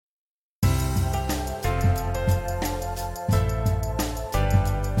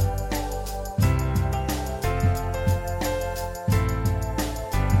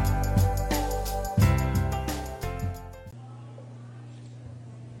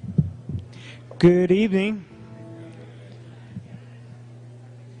Good evening.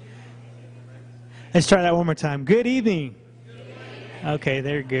 Let's try that one more time. Good evening. Okay,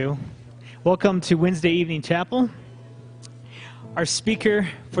 there you go. Welcome to Wednesday Evening Chapel. Our speaker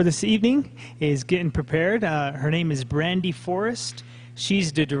for this evening is getting prepared. Her name is Brandy Forrest.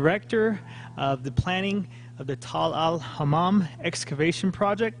 She's the director of the planning of the Tal al-Hammam excavation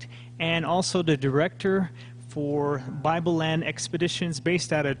project and also the director for Bible Land Expeditions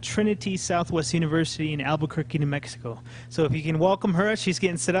based out of Trinity Southwest University in Albuquerque, New Mexico. So if you can welcome her, she's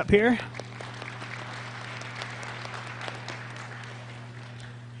getting set up here.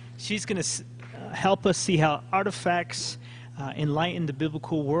 She's going to help us see how artifacts enlighten the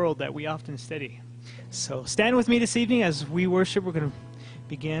biblical world that we often study. So stand with me this evening as we worship. We're going to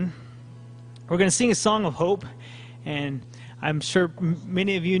begin. We're going to sing a song of hope, and I'm sure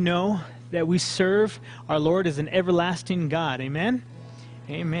many of you know that we serve our Lord as an everlasting God. Amen?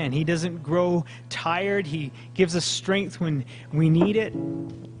 Amen. He doesn't grow tired. He gives us strength when we need it.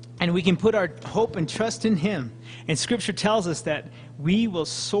 And we can put our hope and trust in Him. And Scripture tells us that we will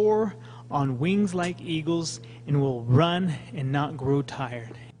soar on wings like eagles and will run and not grow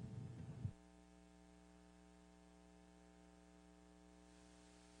tired.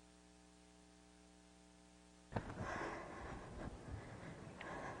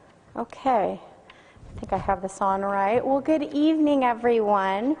 Okay, I think I have this on right. Well, good evening,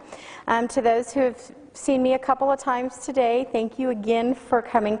 everyone. To those who have seen me a couple of times today, thank you again for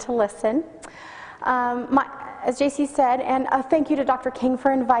coming to listen. As JC said, and thank you to Dr. King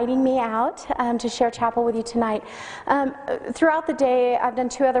for inviting me out to share chapel with you tonight. Throughout the day, I've done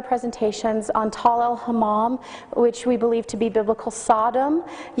 2 other presentations on Tal al-Hammam, which we believe to be biblical Sodom.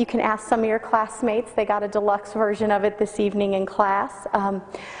 You can ask some of your classmates. They got a deluxe version of it this evening in class.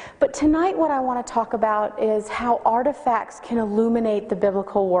 But tonight what I want to talk about is how artifacts can illuminate the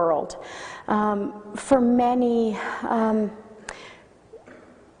biblical world. For many,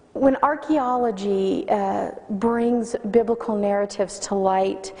 when archaeology brings biblical narratives to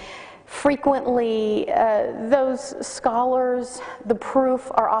light, frequently those scholars, the proof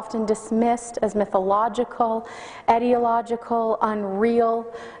are often dismissed as mythological, ideological, unreal,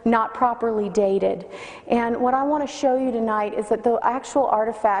 not properly dated. And what I want to show you tonight is that the actual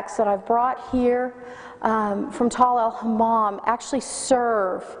artifacts that I've brought here from Tal al-Hammam actually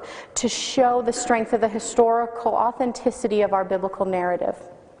serve to show the strength of the historical authenticity of our biblical narrative.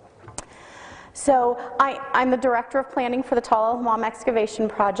 So I'm the director of planning for the Tal al-Hammam excavation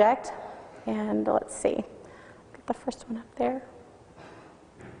project, and let's see, get the first one up there.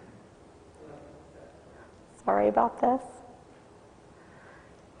 Sorry about this.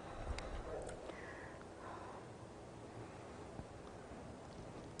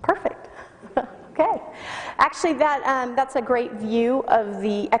 Perfect. Okay. Actually, that's a great view of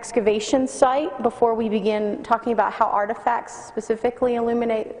the excavation site before we begin talking about how artifacts specifically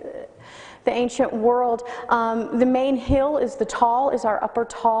illuminate the ancient world. The main hill is the Tal, is our upper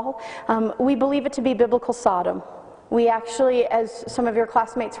Tal. We believe it to be biblical Sodom. We actually, as some of your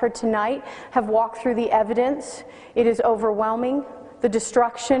classmates heard tonight, have walked through the evidence. It is overwhelming. The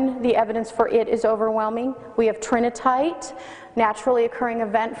destruction, the evidence for it is overwhelming. We have trinitite, naturally occurring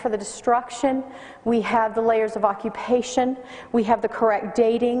event for the destruction. We have the layers of occupation. We have the correct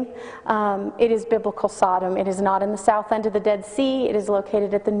dating. It is biblical Sodom. It is not in the south end of the Dead Sea. It is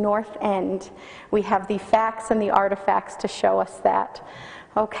located at the north end. We have the facts and the artifacts to show us that.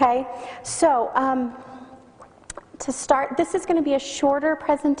 Okay, so to start, this is going to be a shorter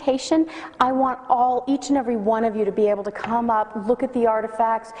presentation. I want each and every one of you to be able to come up, look at the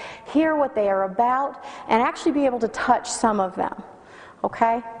artifacts, hear what they are about, and actually be able to touch some of them.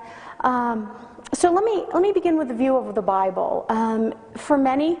 Okay? So let me begin with the view of the Bible. For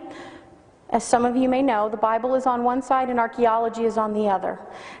many, as some of you may know, the Bible is on one side and archaeology is on the other.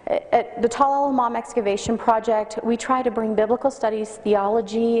 At the Tal al-Hammam excavation project, we try to bring biblical studies,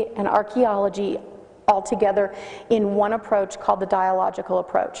 theology, and archaeology all together in one approach called the dialogical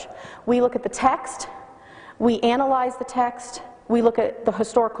approach. We look at the text, we analyze the text, we look at the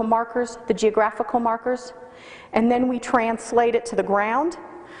historical markers, the geographical markers, and then we translate it to the ground.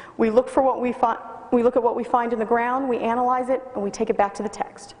 We look for what we find. We look at what we find in the ground, we analyze it, and we take it back to the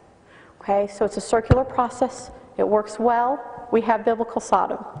text. Okay, so it's a circular process. It works well. We have biblical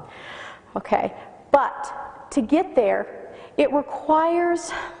Sodom. Okay, but to get there, it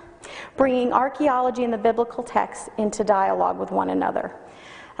requires bringing archaeology and the biblical text into dialogue with one another.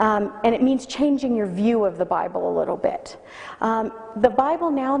 And it means changing your view of the Bible a little bit. The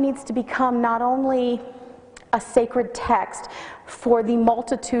Bible now needs to become not only a sacred text for the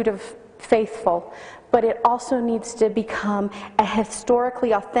multitude of faithful, but it also needs to become a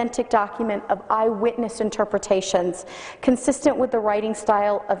historically authentic document of eyewitness interpretations, consistent with the writing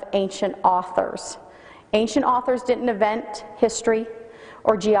style of ancient authors. Ancient authors didn't invent history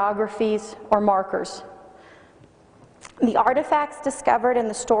or geographies or markers. The artifacts discovered and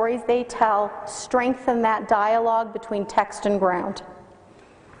the stories they tell strengthen that dialogue between text and ground.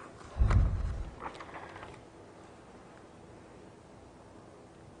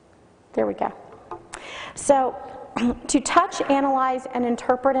 There we go. So, to touch, analyze, and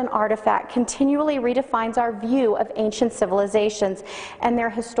interpret an artifact continually redefines our view of ancient civilizations and their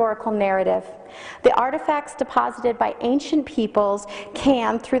historical narrative. The artifacts deposited by ancient peoples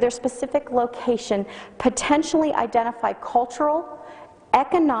can, through their specific location, potentially identify cultural,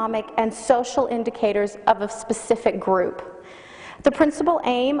 economic, and social indicators of a specific group. The principal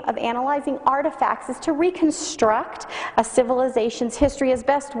aim of analyzing artifacts is to reconstruct a civilization's history as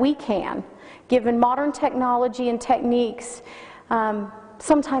best we can. Given modern technology and techniques,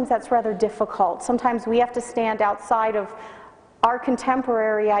 sometimes that's rather difficult. Sometimes we have to stand outside of our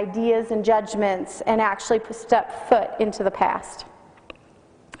contemporary ideas and judgments and actually step foot into the past.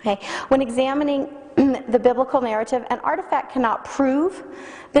 Okay. When examining the biblical narrative, an artifact cannot prove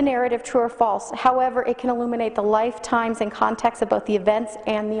the narrative true or false. However, it can illuminate the lifetimes and context of both the events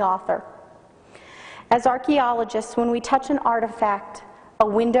and the author. As archaeologists, when we touch an artifact, a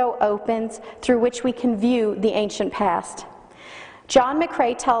window opens through which we can view the ancient past. John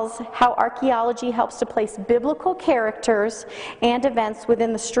McCrae tells how archaeology helps to place biblical characters and events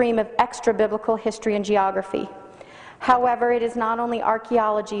within the stream of extra-biblical history and geography. However, it is not only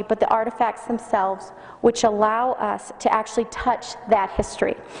archaeology, but the artifacts themselves which allow us to actually touch that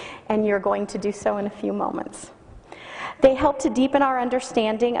history. And you're going to do so in a few moments. They help to deepen our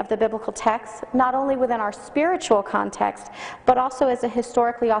understanding of the biblical text, not only within our spiritual context, but also as a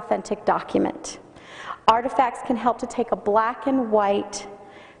historically authentic document. Artifacts can help to take a black and white,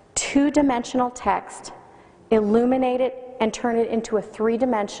 two-dimensional text, illuminate it, and turn it into a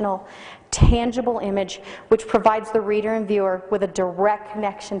three-dimensional, tangible image, which provides the reader and viewer with a direct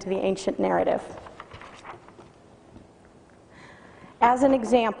connection to the ancient narrative. As an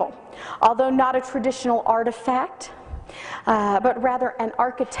example, although not a traditional artifact, but rather an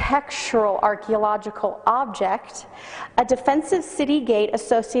architectural archaeological object, a defensive city gate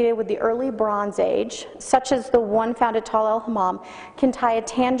associated with the early Bronze Age, such as the one found at Tal el-Hammam, can tie a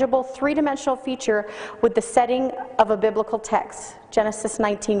tangible three-dimensional feature with the setting of a biblical text. Genesis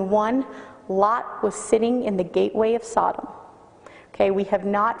 19:1, Lot was sitting in the gateway of Sodom. Okay, we have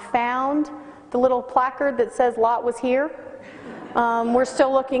not found the little placard that says Lot was here. We're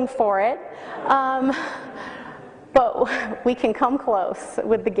still looking for it. But we can come close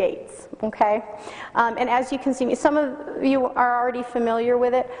with the gates, okay? And as you can see, some of you are already familiar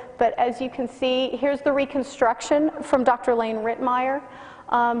with it, but as you can see, here's the reconstruction from Dr. Lane Rittmeyer.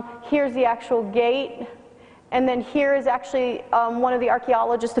 Here's the actual gate, and then here is actually one of the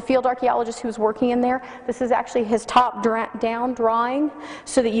archaeologists, the field archaeologist who's working in there. This is actually his top-down drawing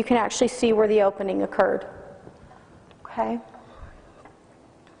so that you can actually see where the opening occurred, okay?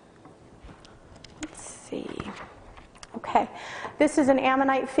 Let's see. Okay, this is an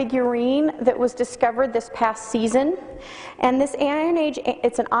Ammonite figurine that was discovered this past season, and this Iron Age,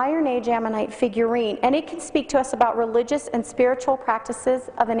 it's an Iron Age Ammonite figurine, and it can speak to us about religious and spiritual practices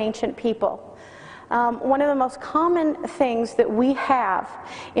of an ancient people. One of the most common things that we have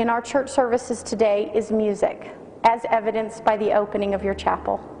in our church services today is music, as evidenced by the opening of your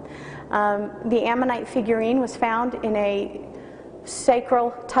chapel. The Ammonite figurine was found in a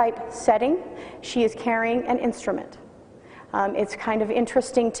sacral type setting. She is carrying an instrument. It's kind of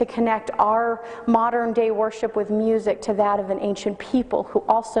interesting to connect our modern day worship with music to that of an ancient people who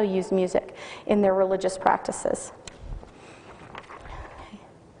also use music in their religious practices.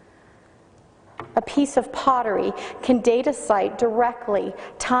 A piece of pottery can date a site directly,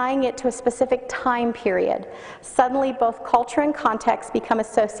 tying it to a specific time period. Suddenly, both culture and context become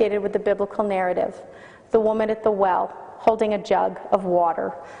associated with the biblical narrative. The woman at the well, holding a jug of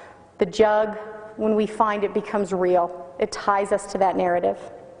water. The jug, when we find it, becomes real. It ties us to that narrative.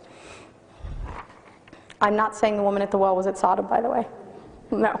 I'm not saying the woman at the well was at Sodom, by the way.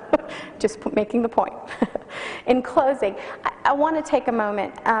 No, just making the point. In closing, I want to take a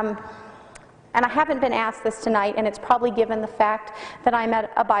moment. and I haven't been asked this tonight, and it's probably given the fact that I'm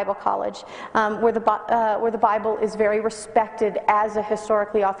at a Bible college where the Bible is very respected as a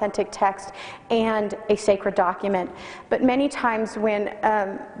historically authentic text and a sacred document. But many times when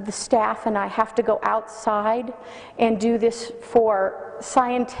the staff and I have to go outside and do this for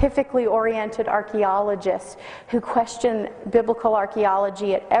scientifically oriented archaeologists who question biblical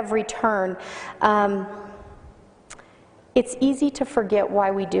archaeology at every turn, it's easy to forget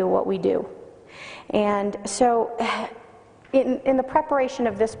why we do what we do. And so in the preparation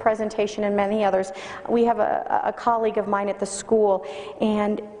of this presentation and many others, we have a colleague of mine at the school,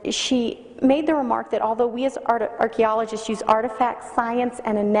 and she made the remark that although we as archaeologists use artifact science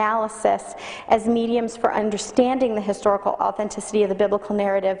and analysis as mediums for understanding the historical authenticity of the biblical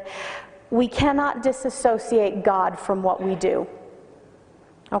narrative, we cannot disassociate God from what we do.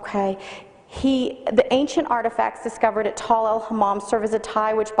 Okay? The ancient artifacts discovered at Tal el-Hammam serve as a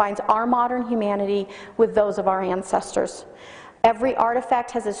tie which binds our modern humanity with those of our ancestors. Every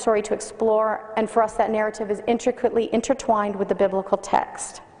artifact has a story to explore, and for us that narrative is intricately intertwined with the biblical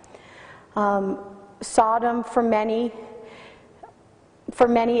text. Sodom, for many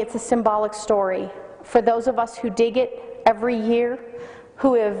it's a symbolic story. For those of us who dig it every year,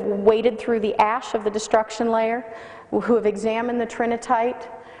 who have waded through the ash of the destruction layer, who have examined the trinitite,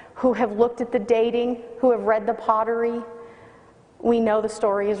 who have looked at the dating, who have read the pottery, we know the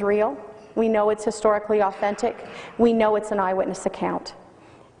story is real. We know it's historically authentic. We know it's an eyewitness account.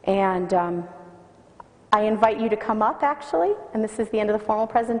 And I invite you to come up, actually, and this is the end of the formal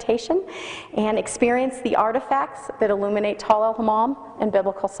presentation, and experience the artifacts that illuminate Tal el-Hammam and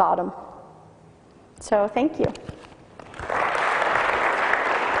biblical Sodom. So, thank you.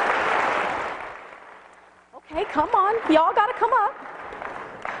 Okay, come on. Y'all got to come up.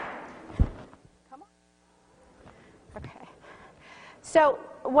 So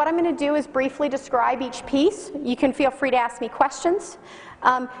what I'm going to do is briefly describe each piece. You can feel free to ask me questions.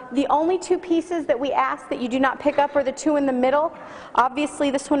 The only two pieces that we ask that you do not pick up are the two in the middle.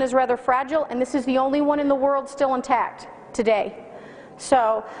 Obviously this one is rather fragile, and this is the only one in the world still intact today.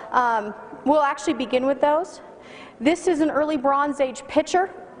 So we'll actually begin with those. This is an early Bronze Age pitcher,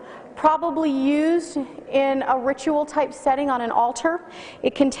 probably used in a ritual type setting on an altar.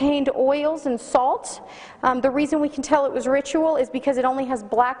 It contained oils and salt. The reason we can tell it was ritual is because it only has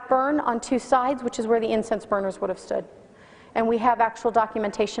black burn on two sides, which is where the incense burners would have stood. And we have actual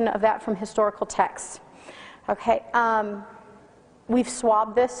documentation of that from historical texts. Okay, we've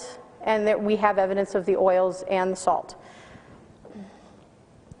swabbed this, and we have evidence of the oils and the salt.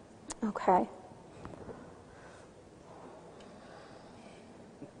 Okay.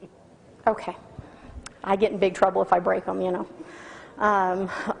 Okay. I get in big trouble if I break them, you know.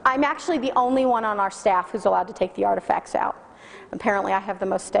 I'm actually the only one on our staff who's allowed to take the artifacts out. Apparently I have the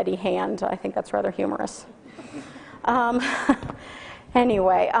most steady hand. I think that's rather humorous.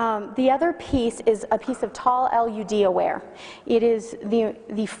 Anyway, the other piece is a piece of Tal el-Udia ware. It is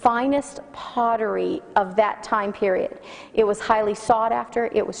the finest pottery of that time period. It was highly sought after.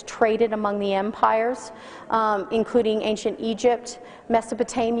 It was traded among the empires, including ancient Egypt,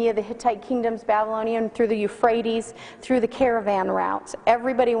 Mesopotamia, the Hittite kingdoms, Babylonian, through the Euphrates, through the caravan routes.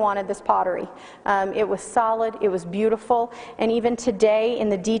 Everybody wanted this pottery. It was solid, it was beautiful, and even today in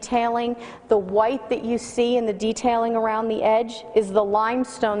the detailing, the white that you see in the detailing around the edge is the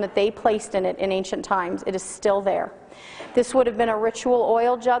limestone that they placed in it in ancient times. It is still there. This would have been a ritual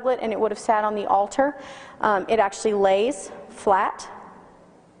oil juglet, and it would have sat on the altar. It actually lays flat.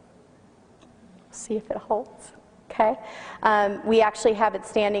 See if it holds. Okay, we actually have it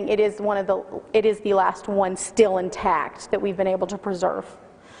standing. It is the last one still intact that we've been able to preserve.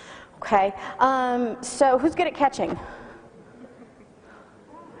 Okay, so who's good at catching?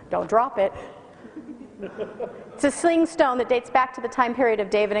 Don't drop it. It's a sling stone that dates back to the time period of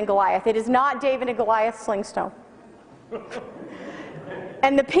David and Goliath. It is not David and Goliath's sling stone.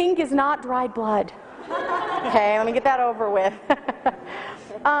 And the pink is not dried blood. Okay, let me get that over with.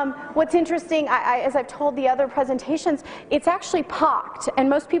 What's interesting, as I've told the other presentations, it's actually pocked, and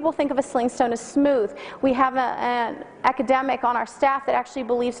most people think of a sling stone as smooth. We have an academic on our staff that actually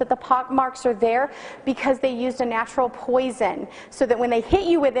believes that the pock marks are there because they used a natural poison, so that when they hit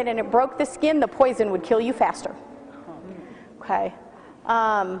you with it and it broke the skin, the poison would kill you faster. Okay.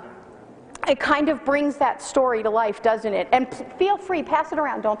 It kind of brings that story to life, doesn't it? And feel free, pass it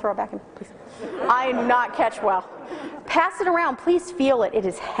around. Don't throw it back in, please. I do not catch well. Pass it around. Please feel it. It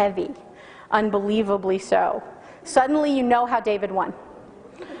is heavy. Unbelievably so. Suddenly you know how David won.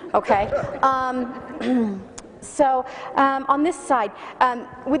 Okay? So on this side,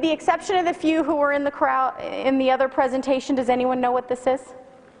 with the exception of the few who were in the crowd in the other presentation, does anyone know what this is?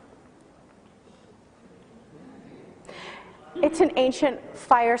 It's an ancient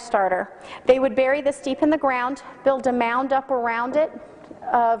fire starter. They would bury this deep in the ground, build a mound up around it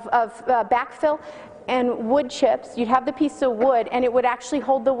of backfill and wood chips. You'd have the piece of wood, and it would actually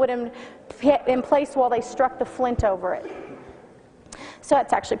hold the wood in place while they struck the flint over it. So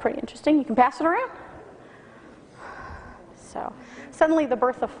that's actually pretty interesting. You can pass it around. So suddenly the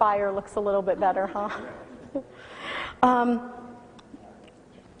birth of fire looks a little bit better, huh?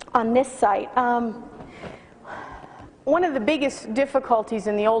 On this site, one of the biggest difficulties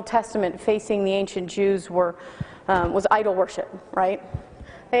in the Old Testament facing the ancient Jews was idol worship, right?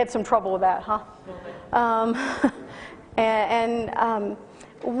 They had some trouble with that, huh?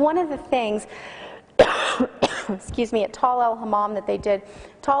 One of the things, excuse me, at Tal El Hammam that they did,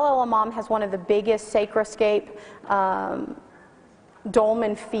 Tal El Hammam has one of the biggest sacroscape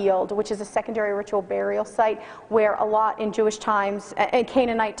dolmen field, which is a secondary ritual burial site where a lot in Jewish times, and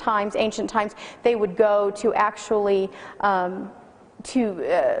Canaanite times, ancient times, they would go to actually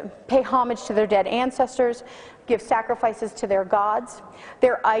pay homage to their dead ancestors, give sacrifices to their gods.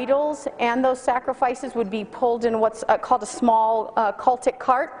 Their idols and those sacrifices would be pulled in what's called a small cultic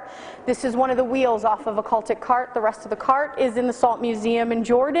cart. This is one of the wheels off of a cultic cart. The rest of the cart is in the Salt Museum in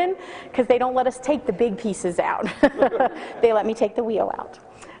Jordan because they don't let us take the big pieces out. They let me take the wheel out.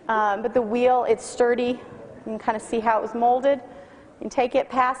 But the wheel, it's sturdy. You can kind of see how it was molded. You can take it,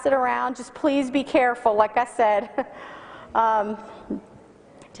 pass it around. Just please be careful, like I said.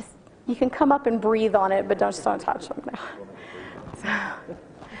 You can come up and breathe on it, but don't touch them now.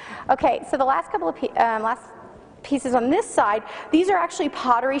 Okay, so the last couple of last pieces on this side, these are actually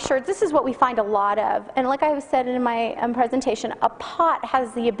pottery sherds. This is what we find a lot of. And like I said in my presentation, a pot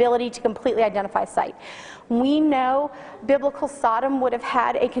has the ability to completely identify a site. We know biblical Sodom would have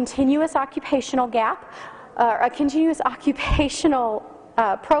had a continuous occupational gap, a continuous occupational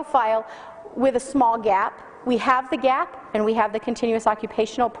profile with a small gap. We have the gap, and we have the continuous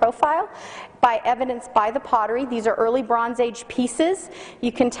occupational profile by evidenced by the pottery. These are early Bronze Age pieces.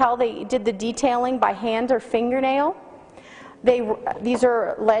 You can tell they did the detailing by hand or fingernail. These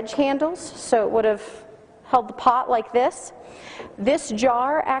are ledge handles, so it would have held the pot like this. This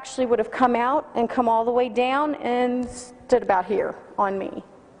jar actually would have come out and come all the way down and stood about here on me.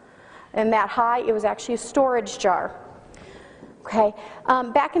 And that high, it was actually a storage jar. Okay,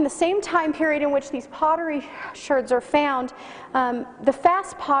 back in the same time period in which these pottery sherds are found, the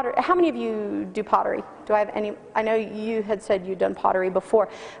fast pottery, how many of you do pottery? Do I have any? I know you had said you'd done pottery before,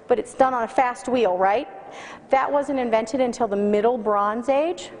 but it's done on a fast wheel, right? That wasn't invented until the Middle Bronze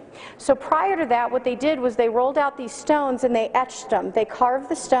Age. So prior to that, what they did was they rolled out these stones and they etched them. They carved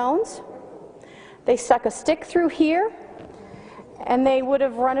the stones, they stuck a stick through here, and they would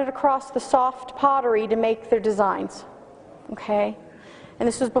have run it across the soft pottery to make their designs. Okay, and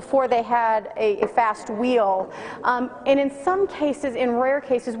this was before they had a fast wheel. And in some cases, in rare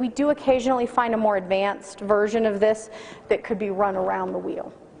cases, we do occasionally find a more advanced version of this that could be run around the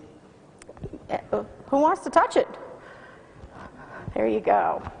wheel. Who wants to touch it? There you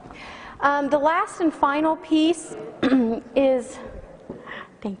go. The last and final piece is,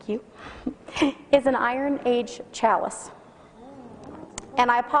 thank you, is an Iron Age chalice. And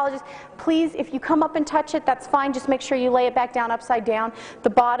I apologize. Please, if you come up and touch it, that's fine. Just make sure you lay it back down upside down. The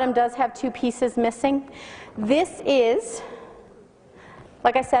bottom does have two pieces missing. This is,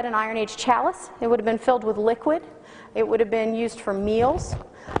 like I said, an Iron Age chalice. It would have been filled with liquid. It would have been used for meals.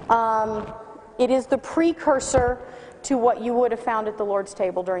 It is the precursor to what you would have found at the Lord's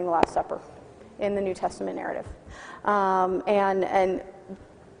table during the Last Supper in the New Testament narrative.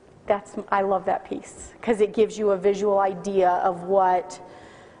 I love that piece because it gives you a visual idea of what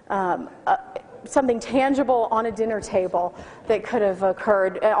something tangible on a dinner table that could have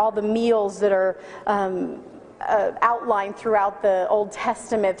occurred. All the meals that are outlined throughout the Old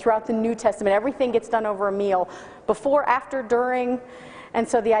Testament, throughout the New Testament, everything gets done over a meal, before, after, during. And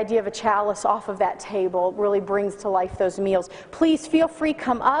so the idea of a chalice off of that table really brings to life those meals. Please feel free,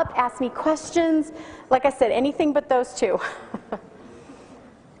 come up, ask me questions. Like I said, anything but those two.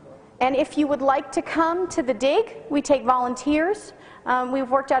 And if you would like to come to the dig, we take volunteers.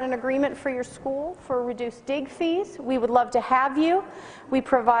 We've worked out an agreement for your school for reduced dig fees. We would love to have you. We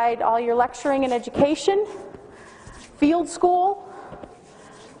provide all your lecturing and education, field school,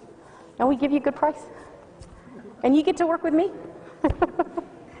 and we give you a good price. And you get to work with me.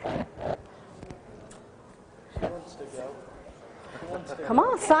 Come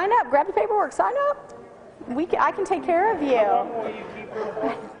on, sign up. Grab the paperwork. Sign up. I can take care of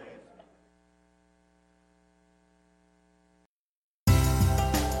you.